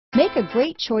Make a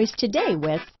great choice today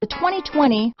with the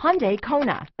 2020 Hyundai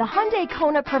Kona. The Hyundai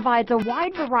Kona provides a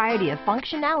wide variety of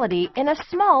functionality in a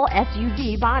small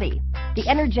SUV body. The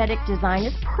energetic design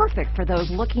is perfect for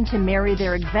those looking to marry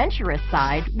their adventurous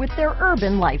side with their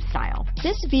urban lifestyle.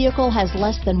 This vehicle has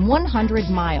less than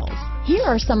 100 miles. Here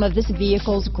are some of this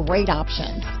vehicle's great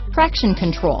options: traction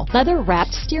control,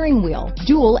 leather-wrapped steering wheel,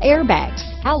 dual airbags,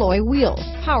 alloy wheels,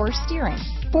 power steering,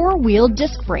 four-wheel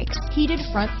disc brakes, heated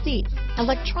front seats,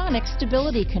 electronic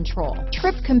stability control,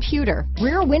 trip computer,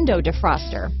 rear window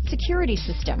defroster, security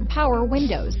system, power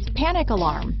windows, panic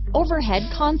alarm, overhead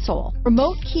console,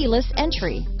 remote keyless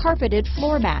entry, carpeted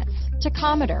floor mats,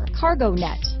 tachometer, cargo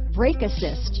net, brake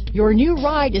assist. Your new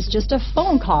ride is just a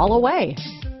phone call away.